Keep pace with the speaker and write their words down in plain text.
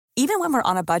Even when we're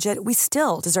on a budget, we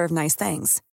still deserve nice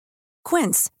things.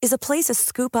 Quince is a place to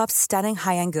scoop up stunning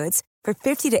high-end goods for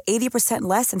 50 to 80%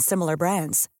 less than similar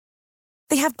brands.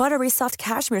 They have buttery soft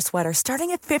cashmere sweaters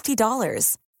starting at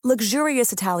 $50,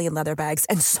 luxurious Italian leather bags,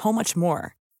 and so much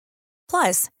more.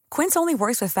 Plus, Quince only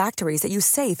works with factories that use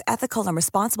safe, ethical, and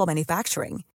responsible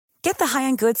manufacturing. Get the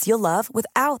high-end goods you'll love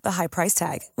without the high price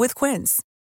tag with Quince.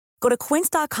 Go to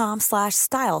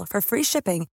quince.com/style for free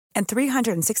shipping and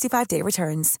 365-day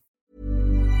returns.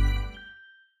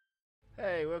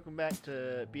 Hey, welcome back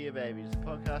to Beer Babies, the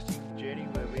podcasting journey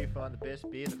where we find the best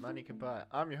beer that money can buy.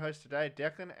 I'm your host today,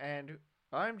 Declan, and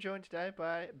I'm joined today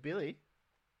by Billy.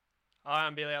 Hi,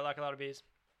 I'm Billy. I like a lot of beers.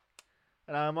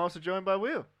 And I'm also joined by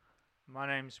Will. My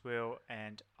name's Will,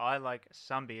 and I like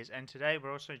some beers. And today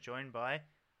we're also joined by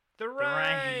The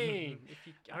rain.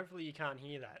 Hopefully you can't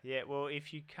hear that. Yeah, well,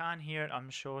 if you can't hear it,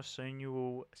 I'm sure soon you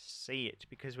will see it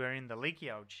because we're in the leaky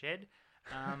old shed.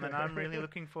 And I'm really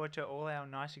looking forward to all our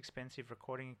nice, expensive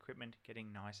recording equipment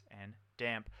getting nice and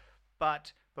damp.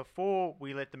 But before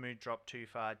we let the mood drop too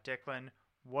far, Declan,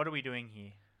 what are we doing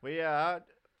here? We are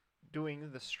doing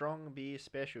the Strong Beer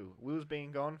Special. Will's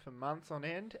been gone for months on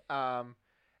end, and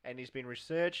he's been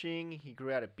researching. He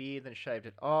grew out a beard, then shaved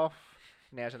it off.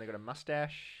 Now he's only got a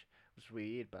mustache. It was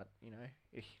weird, but, you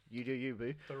know, you do you,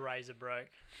 boo. The razor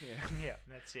broke. Yeah. Yeah,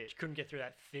 that's it. You couldn't get through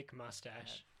that thick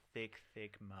mustache. Thick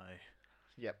mo.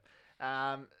 Yep.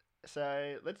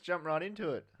 So let's jump right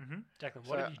into it. Mm-hmm. Declan,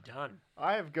 what have you done?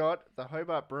 I have got the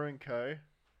Hobart Brewing Co.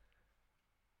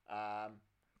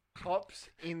 Hops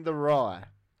in the Rye.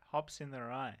 Hops in the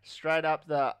rye. Straight up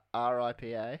the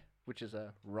RIPA, which is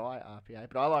a rye RPA,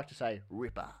 but I like to say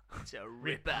Ripper. It's a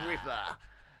ripper.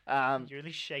 Ripper. You're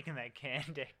really shaking that can,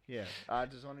 Deck. Yeah.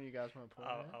 Does one of you guys want to pour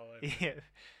it?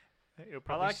 Yeah. It'll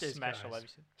probably like these smash guys. all over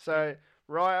you. So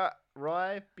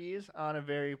rye beers aren't a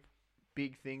very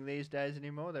big thing these days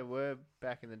anymore. They were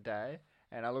back in the day,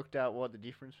 and I looked up what the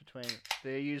difference between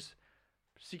they use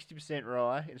 60%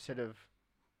 rye instead of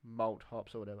malt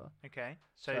hops or whatever. Okay,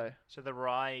 so the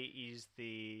rye is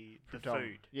the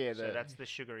food. Yeah, so that's the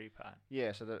sugary part.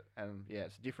 Yeah, so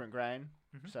it's a different grain.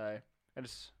 Mm-hmm. So and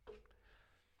it's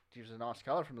gives a nice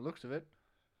colour from the looks of it.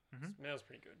 Mm-hmm. Smells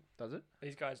pretty good. Does it?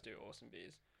 These guys do awesome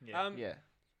beers. Yeah. Yeah.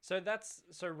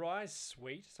 So rye's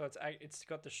sweet. So it's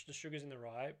got the sugars in the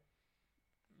rye.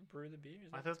 Brew the beer.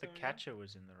 Is that I thought the catcher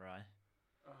was in the rye.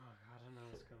 Oh, I don't know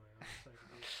what's going on. I'm so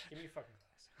confused. Give me a fucking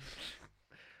glass.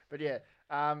 But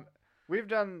yeah, we've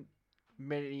done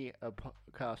many a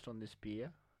podcast on this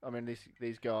beer. I mean,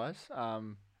 these guys,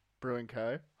 Brewing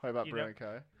Co, Hobart Brewing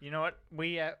Co. You know what?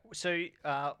 We'll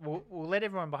let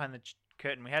everyone behind the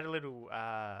curtain. We had a little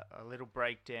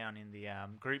breakdown in the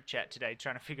group chat today,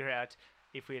 trying to figure out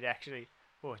if we had actually.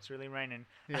 Oh, it's really raining.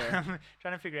 Yeah.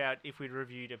 Trying to figure out if we'd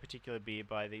reviewed a particular beer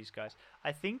by these guys.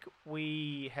 I think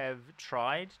we have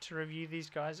tried to review these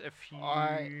guys a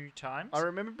few times. I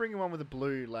remember bringing one with a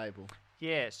blue label.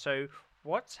 Yeah, so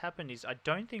what's happened is I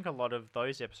don't think a lot of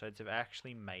those episodes have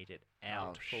actually made it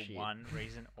out for one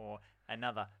reason or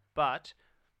another. But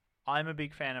I'm a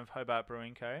big fan of Hobart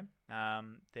Brewing Co.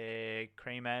 Their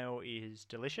cream ale is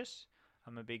delicious.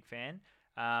 I'm a big fan.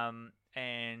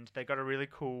 And they got a really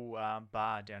cool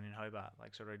bar down in Hobart,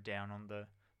 like sort of down on the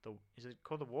is it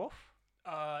called the Wharf?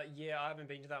 Yeah, I haven't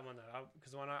been to that one though.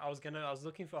 Because I was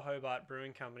looking for Hobart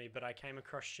Brewing Company, but I came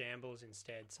across Shambles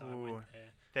instead, so I went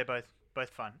there. They're both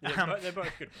fun. Yeah, they're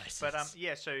both good places. But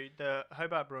yeah, so the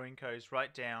Hobart Brewing Co. is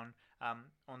right down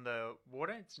on the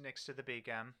water. It's next to the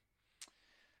big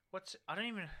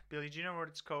Billy, do you know what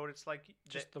it's called? It's like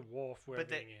just the wharf where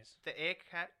everything is. The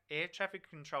air traffic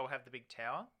control have the big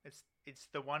tower. It's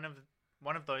the one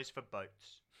of those for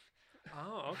boats.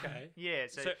 Oh, okay. Yeah,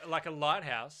 so like a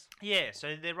lighthouse. Yeah,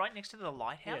 so they're right next to the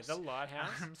lighthouse. Yeah, the lighthouse.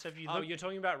 So if you you're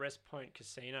talking about Rest Point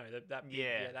Casino, that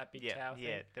big tower thing.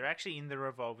 Yeah, they're actually in the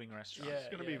revolving restaurant. Yeah, it's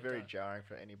going to be very jarring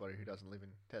for anybody who doesn't live in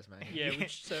Tasmania. Yeah,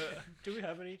 so do we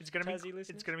have any Tassie listeners?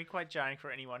 It's going to be quite jarring for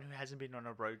anyone who hasn't been on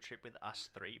a road trip with us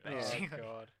three, basically. Oh,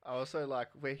 God. I also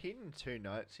we're hitting two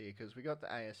notes here because we got the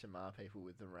ASMR people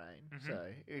with the rain. Mm-hmm. So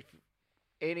if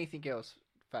anything else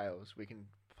fails, we can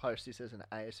post this as an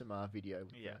ASMR video.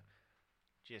 Yeah.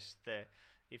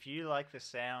 If you like the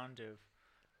sound of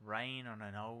rain on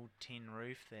an old tin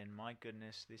roof, then my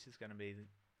goodness, this is going to be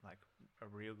like a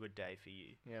real good day for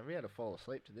you. Yeah, we had to fall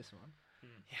asleep to this one.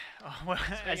 Yeah. Oh, well,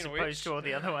 as opposed to all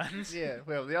the other ones. Yeah,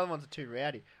 well, the other ones are too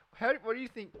rowdy. What do you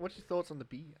think? What's your thoughts on the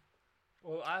beer?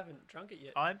 Well, I haven't drunk it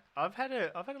yet. I've had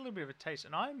a little bit of a taste,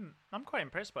 and I'm quite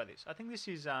impressed by this. I think this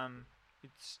is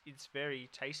it's very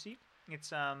tasty.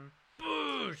 It's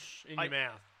Boosh in your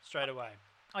mouth straight away.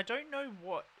 I don't know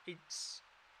what it's.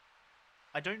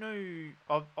 I don't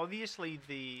know. Obviously,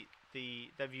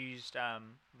 they've used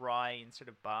rye instead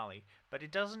of barley, but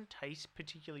it doesn't taste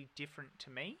particularly different to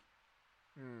me.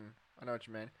 I know what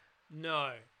you mean.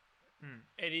 No.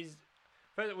 It is.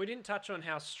 But we didn't touch on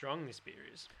how strong this beer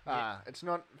is. It's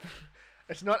not.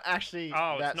 It's not actually.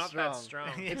 Oh, that it's not strong. that strong.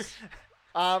 It's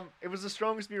It was the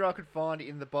strongest beer I could find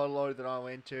in the bottle load that I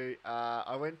went to.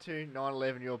 I went to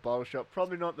 911 Your Bottle Shop.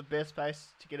 Probably not the best place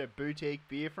to get a boutique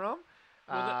beer from.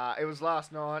 It was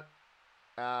last night.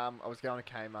 I was going to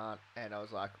Kmart and I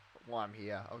was like, "While I'm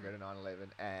here, I'll go to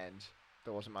 911," and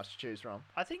there wasn't much to choose from.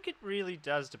 I think it really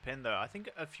does depend, though. I think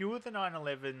a few of the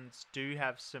 911s do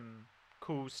have some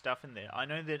cool stuff in there. I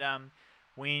know that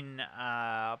when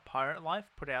Pirate Life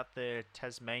put out the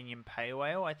Tasmanian Pale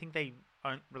Ale, I think they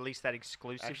released that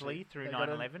exclusively Actually, through they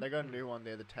 911. They got a new one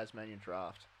there, the Tasmanian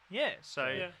Draft. Yeah, so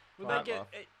Yeah. Well, Right they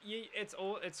get,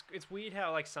 off. it's weird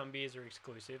how like some beers are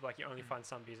exclusive. Like you only find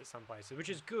some beers at some places, which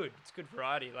is good. It's good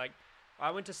variety. Like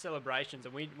I went to Celebrations,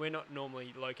 and we're not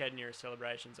normally located near a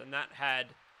Celebrations, and that had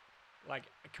like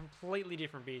completely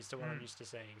different beers to what I'm used to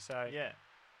seeing. So yeah.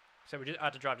 so we just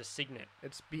had to drive to Signet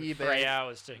It's beer, 3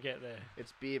 hours to get there.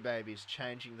 It's Beer Babies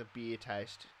changing the beer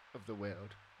taste of the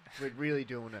world. We're really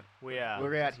doing it. We are.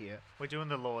 We're out here. We're doing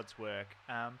the Lord's work.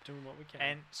 Doing what we can.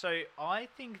 And so I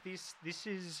think this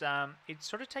is it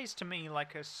sort of tastes to me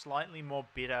like a slightly more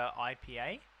bitter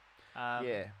IPA.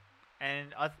 Yeah.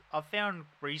 And I've found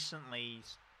recently,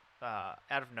 out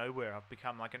of nowhere, I've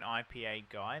become like an IPA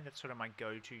guy. That's sort of my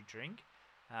go-to drink.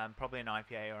 Probably an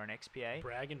IPA or an XPA.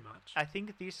 bragging much. I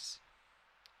think it's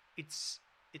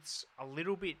a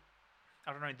little bit,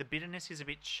 I don't know, the bitterness is a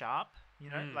bit sharp, you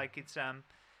know, like it's,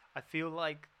 I feel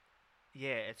like,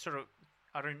 yeah, it's sort of,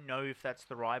 I don't know if that's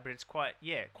the rye, but it's quite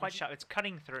sharp. It's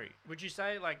cutting through. Would you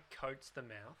say it like coats the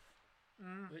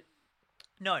mouth?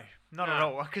 No, not at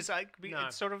No. all, because No.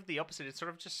 it's sort of the opposite. It's sort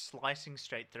of just slicing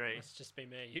straight through. Must just be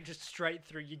me. You're just straight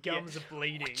through. Your gums are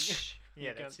bleeding. Yeah,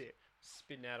 Your that's gums- it.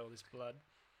 Spitting out all this blood.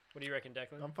 What do you reckon,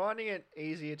 Declan? I'm finding it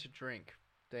easier to drink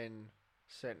than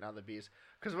certain other beers.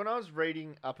 Because when I was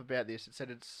reading up about this, it said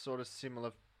it's sort of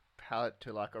similar palate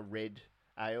to like a red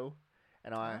ale.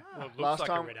 And I Well, it looks last like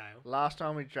a time red ale. last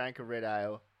time we drank a red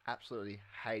ale, absolutely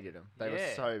hated them. They were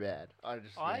Yeah. so bad.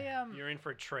 Yeah, You're in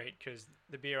for a treat because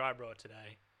the beer I brought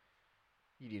today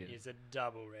you didn't. is a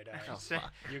double red ale. Oh, So-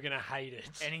 fuck. You're gonna hate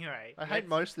it. Anyway, I hate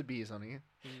most of the beers on here.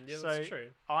 Yeah, so that's true.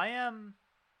 I am,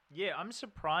 I'm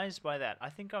surprised by that. I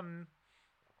think I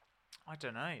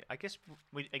don't know. I guess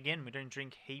we don't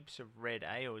drink heaps of red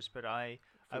ales, but I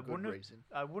For good wouldn't have, reason.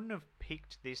 I wouldn't have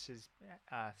picked this as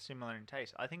similar in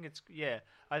taste. I think it's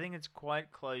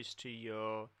quite close to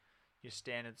your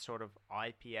standard sort of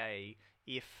IPA,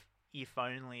 if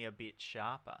only a bit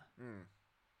sharper.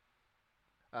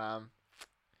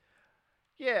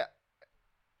 Yeah.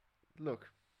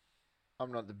 Look,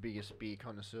 I'm not the biggest beer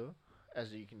connoisseur,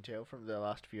 as you can tell from the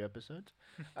last few episodes.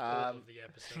 All of the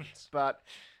episodes. But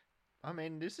I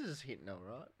mean, this is hitting all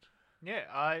right.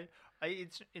 Yeah,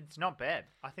 it's not bad.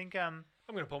 I think I'm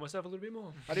gonna pour myself a little bit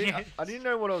more. I didn't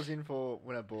know what I was in for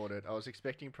when I bought it. I was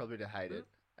expecting probably to hate it,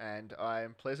 and I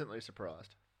am pleasantly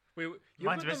surprised. You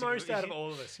Mine's put the basically- most out of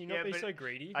all of us. You not Yeah, be but so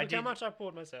greedy. I Look how did- much I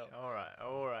poured myself. all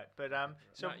right. But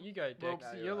so No, you go, Dex.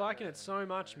 No, You're you're right, liking no, it so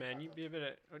much, man. You be a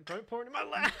bit of, don't pour it in my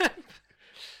lap.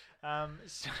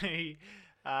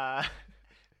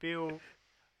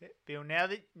 Bill, now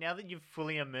that you've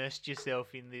fully immersed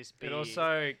yourself in this beer, It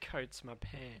also coats my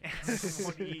pants.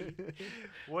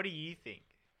 what do you think?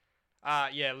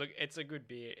 Yeah, look, it's a good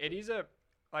beer. It is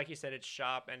like you said, it's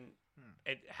sharp and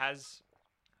it's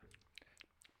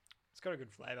got a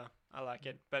good flavor. I like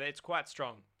it, but it's quite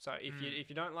strong. So if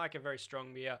you don't like a very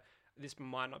strong beer, this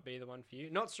might not be the one for you.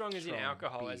 Not strong as in Strong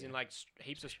alcohol, as beer. in like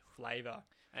heaps of flavor,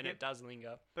 and Yep. it does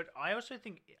linger. But I also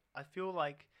think I feel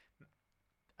like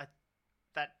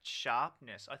that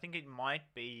sharpness. I think it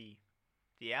might be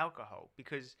the alcohol,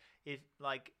 because if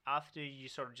like after you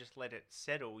sort of just let it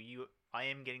settle, I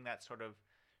am getting that sort of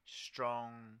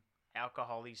strong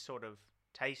alcohol-y sort of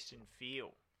taste and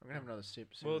feel. I'm gonna have another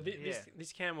sip. Soon. Well, Yeah.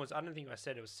 this can was, I don't think I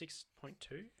said it was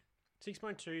 6.2.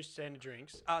 6.2 standard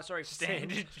drinks. Sorry,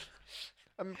 Standard.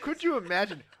 Could you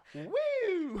imagine?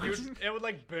 Woo! It would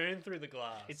like burn through the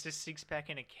glass. It's a 6-pack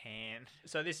in a can.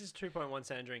 So this is 2.1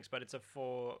 standard drinks, but it's a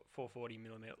 440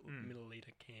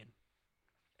 milliliter can.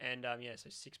 And yeah, so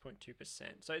 6.2%.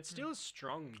 So it's still a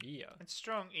strong beer. It's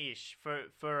strong-ish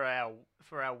for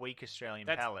our weak Australian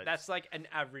palates. That's like an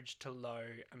average to low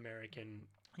American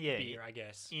yeah. beer, I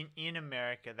guess. In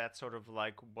America, that's sort of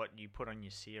like what you put on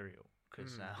your cereal,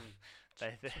 because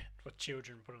they What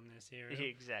children put on their cereal.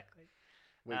 exactly.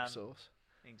 Weak Um, sauce.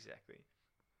 Exactly.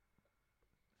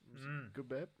 Good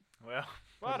bet. Well,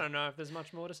 Well, I don't know if there's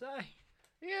much more to say.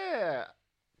 Yeah.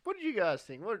 What did you guys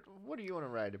think? What do you want to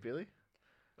rate it, Billy?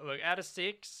 Look, out of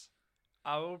 6,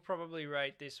 I will probably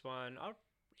rate this one. I'll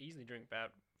easily drink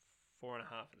about 4.5 of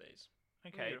these. I'll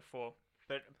okay. give it a 4.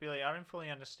 But Billy, I don't fully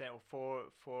understand. Four.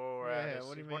 Yeah,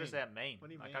 what do you What does mean? that mean? What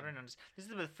do you like, mean? I don't understand. This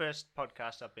is the first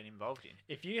podcast I've been involved in.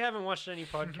 If you haven't watched any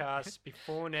podcasts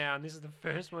before now, and this is the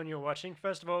first one you're watching,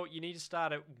 first of all, you need to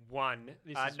start at 1.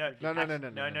 This is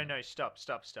No. Stop.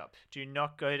 Do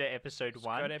not go to episode Just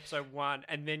 1. Go to episode 1,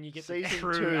 and then you get the Season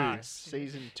true 2. us.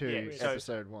 Season 2, Yeah, so-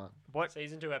 episode 1. What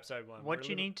Season 2, episode 1. What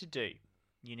you need to do,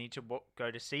 you need to go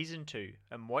to season 2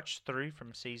 and watch through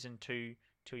from season 2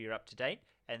 till you're up to date,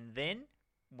 and then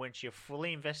once you're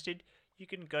fully invested, you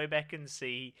can go back and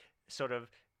see sort of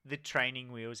the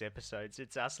training wheels episodes.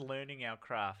 It's us learning our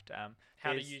craft. how to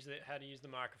there's- use how to use the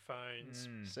microphones.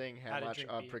 Seeing How how to much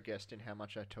drink I've beer. progressed in how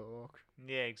much I talk.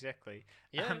 Yeah, exactly.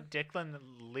 Yeah. Declan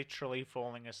literally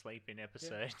falling asleep in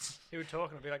episodes. He would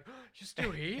talk and I'd be like, "You're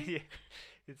still here?"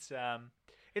 Yeah.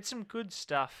 It's some good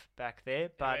stuff back there,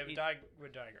 but Anyway, we're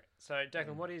digressing. So,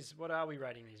 Declan, what are we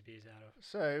rating these beers out of?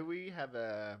 So we have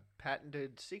a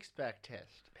patented 6-pack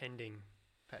test. Pending.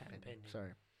 Patented. Pending.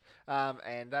 Sorry.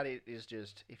 And that is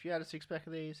just, if you had a 6-pack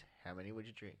of these, how many would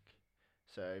you drink?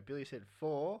 So Billy said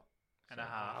 4 and a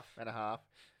half. and a half.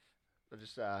 But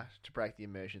just to break the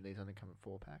immersion, these only come in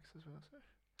 4 packs as well. So.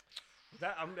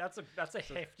 That's a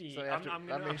hefty. so you have to- I'm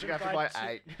that gonna, means I'm you have gonna to buy buy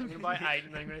 8. I'm gonna buy 8,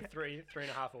 and then I'm gonna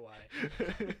 3.5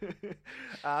 away.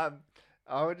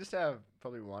 I would just have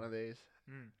probably one of these.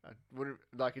 Mm. I wouldn't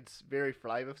it's very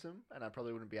flavoursome, and I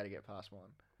probably wouldn't be able to get past one.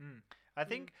 I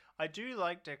think I do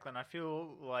like Declan. I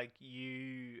feel like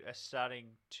you are starting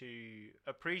to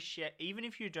appreciate, even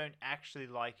if you don't actually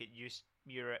like it,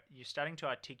 you're starting to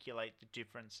articulate the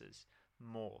differences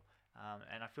more.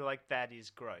 And I feel like that is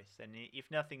growth. And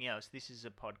if nothing else, this is a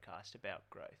podcast about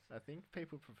growth. I think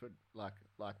people prefer like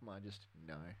my just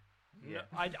no. Yeah,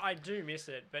 I do miss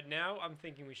it, but now I'm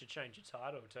thinking we should change the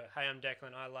title to "Hey, I'm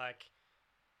Declan. I like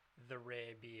the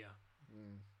rare beer."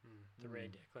 The rare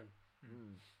Declan.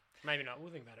 Maybe not. We'll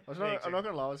think about it. I'm not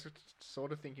gonna lie. I was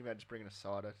sort of thinking about just bringing a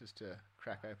cider just to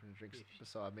crack open and drink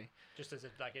beside me. Just as a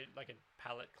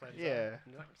palate cleanser. Yeah,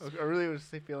 Like, I really was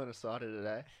feeling a cider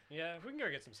today. yeah. If we can go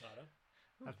get some cider.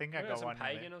 I think I Maybe got some one.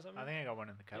 Pagan or something? I think I got one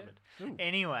in the cupboard. Ooh.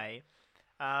 Anyway,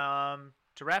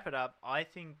 to wrap it up, I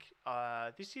think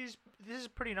this is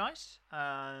pretty nice.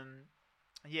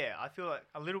 Yeah, I feel like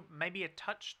maybe a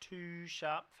touch too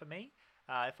sharp for me.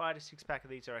 If I had a 6-pack of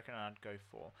these, I reckon I'd go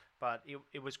 4. But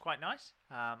it was quite nice.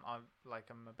 I'm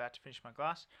about to finish my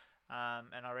glass,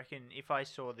 and I reckon if I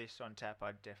saw this on tap,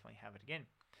 I'd definitely have it again.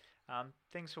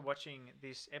 Thanks for watching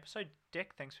this episode,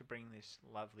 Deck. Thanks for bringing this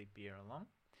lovely beer along.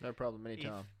 No problem,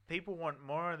 anytime. If people want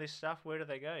more of this stuff, where do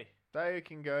they go? They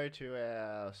can go to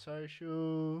our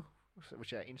social,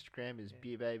 which our Instagram is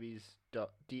beer.babies on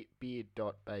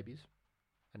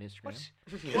Instagram.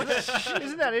 What?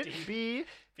 Isn't that it?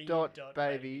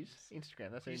 Beer.babies.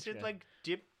 Instagram. That's our You Instagram. said like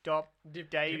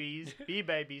Davies,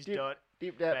 beerbabies Dip- dot.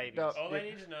 Dip, babies. All they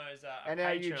need to know is a And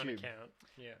our Patreon YouTube. account.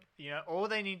 Yeah. You know, all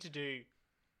you need to do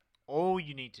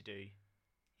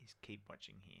is keep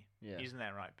watching here. Yeah. Isn't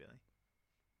that right, Billy?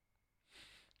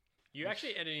 You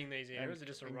actually editing these in, or And- is it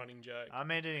just a and- running joke?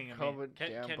 I'm editing them. Comment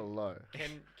Can- down can- below.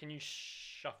 Can you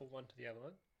shuffle one to the other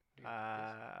one?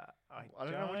 I I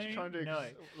don't know what you're trying to do.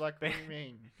 'cause, like, what do you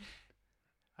mean?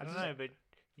 I don't know, but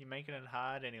you're making it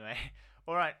hard anyway.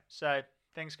 All right, so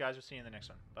thanks, guys. We'll see you in the next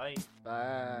one. Bye.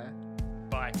 Bye.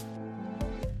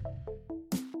 Bye.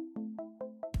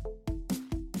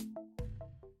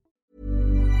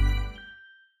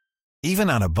 Even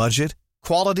on a budget,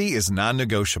 quality is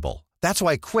non-negotiable. That's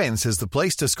why Quince is the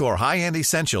place to score high-end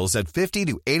essentials at 50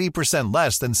 to 80%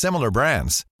 less than similar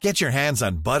brands. Get your hands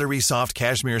on buttery soft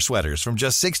cashmere sweaters from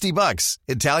just $60,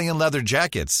 Italian leather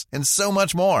jackets, and so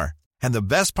much more. And the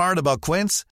best part about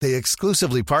Quince, they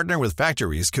exclusively partner with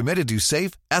factories committed to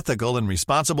safe, ethical, and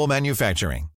responsible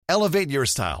manufacturing. Elevate your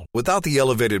style without the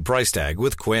elevated price tag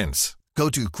with Quince. Go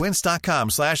to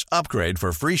quince.com/upgrade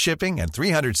for free shipping and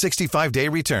 365-day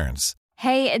returns.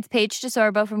 Hey, it's Paige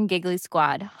DeSorbo from Giggly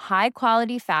Squad. High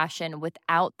quality fashion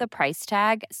without the price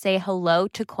tag. Say hello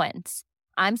to Quince.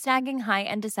 I'm snagging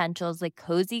high-end essentials like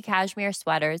cozy cashmere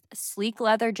sweaters, sleek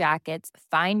leather jackets,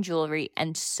 fine jewelry,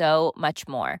 and so much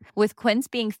more. With Quince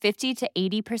being 50 to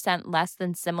 80% less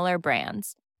than similar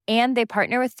brands. And they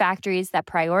partner with factories that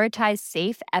prioritize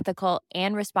safe, ethical,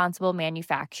 and responsible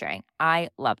manufacturing. I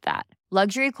love that.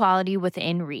 Luxury quality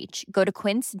within reach. Go to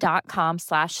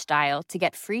quince.com/style to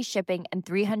get free shipping and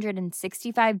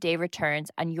 365-day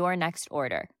returns on your next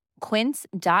order.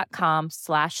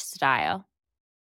 quince.com/style.